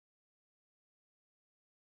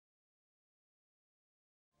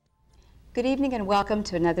Good evening and welcome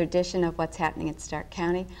to another edition of What's Happening in Stark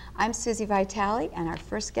County. I'm Susie Vitale, and our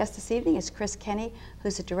first guest this evening is Kenney,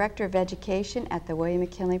 who's the Director of Education at the William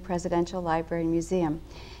McKinley Presidential Library and Museum.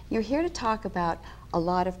 You're here to talk about a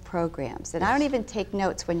lot of programs, and I don't even take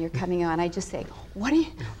notes when you're coming on. I just say,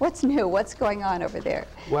 what's new? What's going on over there?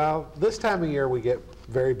 Well, this time of year we get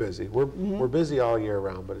very busy. We're busy all year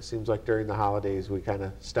round, but it seems like during the holidays we kind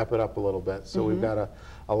of step it up a little bit. So we've got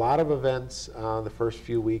a lot of events the first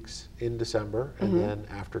few weeks in December, and then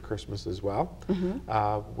after Christmas as well.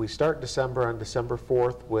 We start December on December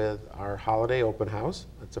 4th with our holiday open house.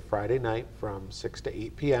 It's a Friday night from 6 to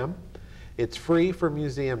 8 p.m. It's free for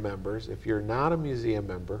museum members. If you're not a museum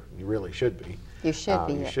member, you really should be. You should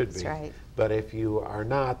be. You should be. That's right. But if you are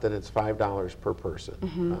not, then it's $5 per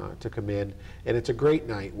person to come in. And it's a great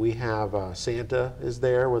night. We have Santa is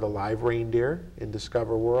there with a live reindeer in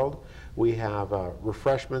Discover World. We have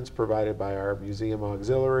refreshments provided by our museum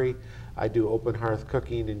auxiliary. I do open hearth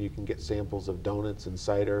cooking, and you can get samples of donuts and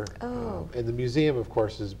cider. And the museum, of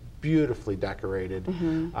course, is beautifully decorated.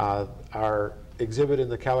 Our exhibit in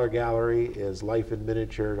the Keller Gallery is Life in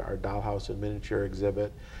Miniature, our dollhouse in miniature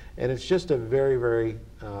exhibit. And it's just a very, very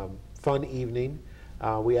fun evening.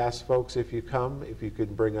 We ask folks, if you come, if you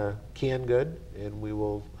could bring a canned good, and we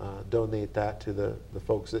will donate that to the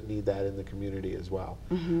folks that need that in the community as well.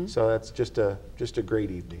 So that's just a great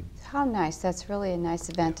evening. How nice. That's really a nice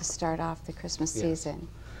event to start off the Christmas season.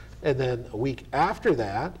 And then a week after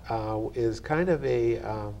that is kind of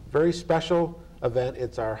a very special event.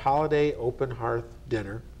 It's our holiday open hearth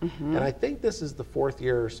dinner. And I think this is the 4th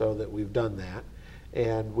year or so that we've done that.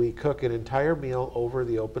 And we cook an entire meal over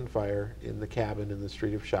the open fire in the cabin in the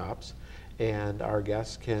Street of Shops. And our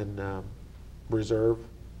guests can reserve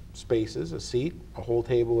spaces, a seat, a whole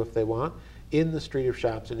table if they want, in the Street of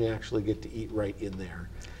Shops, and you actually get to eat right in there.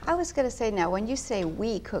 I was going to say, now, when you say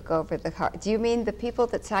we cook over the hearth, do you mean the people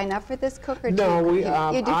that sign up for this cook, or no, you do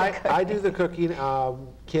the cooking? I do the cooking.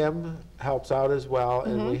 Kim helps out as well,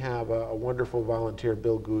 and we have a wonderful volunteer,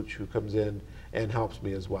 Bill Gooch, who comes in and helps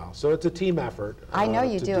me as well. So it's a team effort. I know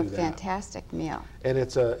you do a fantastic meal. And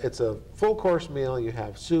it's a full course meal. You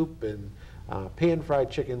have soup and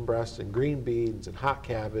pan-fried chicken breasts and green beans and hot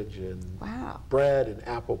cabbage and bread and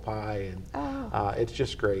apple pie, and it's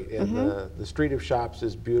just great. And the Street of Shops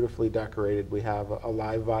is beautifully decorated. We have a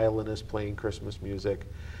live violinist playing Christmas music.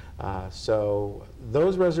 So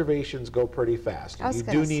those reservations go pretty fast. You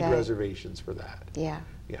do need reservations for that. Yeah.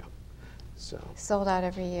 So sold out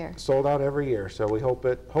every year. Sold out every year. So we hope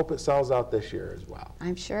it sells out this year as well.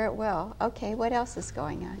 I'm sure it will. Okay, what else is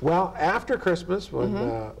going on? Well, after Christmas,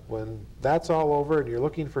 when that's all over and you're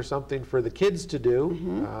looking for something for the kids to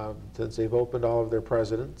do, since they've opened all of their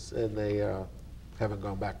presents and they haven't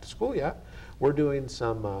gone back to school yet, we're doing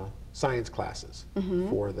some science classes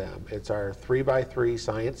for them. It's our 3x3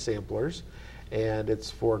 science samplers, and it's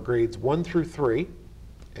for grades 1 through 3,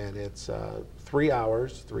 and it's 3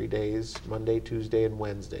 hours, 3 days, Monday, Tuesday, and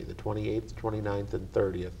Wednesday, the 28th, 29th, and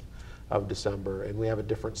 30th of December. And we have a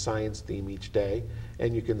different science theme each day.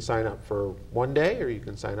 And you can sign up for 1 day, or you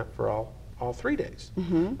can sign up for all 3 days.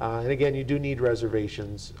 And again, you do need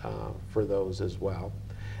reservations for those as well.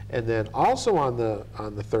 And then also on the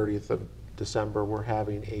 30th of December, we're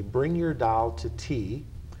having a Bring Your Doll to Tea.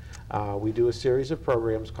 We do a series of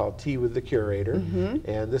programs called Tea with the Curator,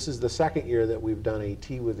 and this is the 2nd year that we've done a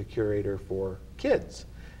Tea with the Curator for kids.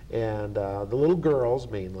 And the little girls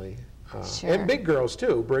mainly, and big girls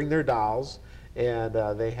too, bring their dolls, and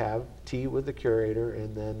they have tea with the curator,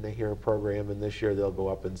 and then they hear a program, and this year they'll go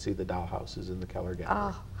up and see the dollhouses in the Keller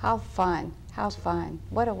Gallery. Oh, how fun, how fun.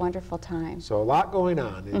 What a wonderful time. So a lot going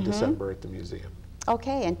on in December at the museum.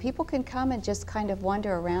 Okay, and people can come and just kind of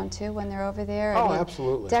wander around too when they're over there. Oh,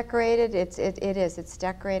 absolutely. Decorated, it's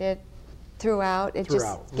decorated throughout. It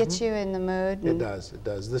just gets you in the mood. It does, it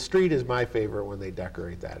does. The street is my favorite when they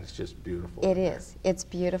decorate that. It's just beautiful. It is. It's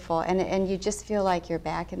beautiful, and you just feel like you're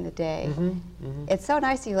back in the day. It's so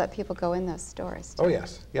nice that you let people go in those stores too. Oh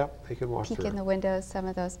yes, yep, they can walk through. Peek in the windows, some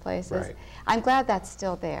of those places. Right. I'm glad that's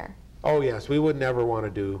still there. Oh yes, we would never want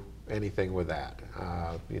to do anything with that.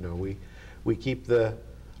 You know, we keep the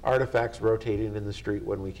artifacts rotating in the street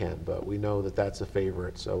when we can, but we know that that's a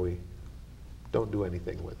favorite, so we don't do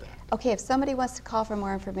anything with that. Okay, if somebody wants to call for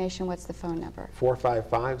more information, what's the phone number?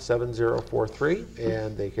 455-7043,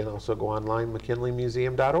 and they can also go online,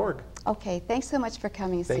 mckinleymuseum.org. Okay, thanks so much for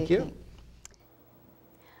coming. Thank you.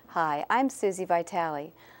 Hi, I'm Susie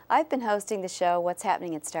Vitale. I've been hosting the show What's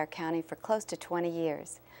Happening in Stark County for close to 20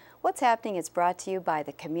 years. What's Happening is brought to you by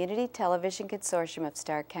the Community Television Consortium of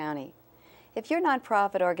Stark County. If your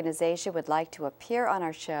nonprofit organization would like to appear on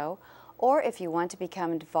our show Or if you want to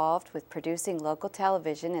become involved with producing local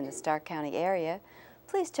television in the Stark County area,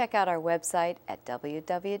 please check out our website at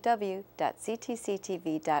www.ctctv.org.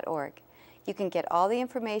 You can get all the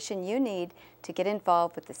information you need to get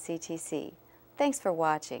involved with the CTC. Thanks for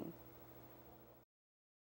watching.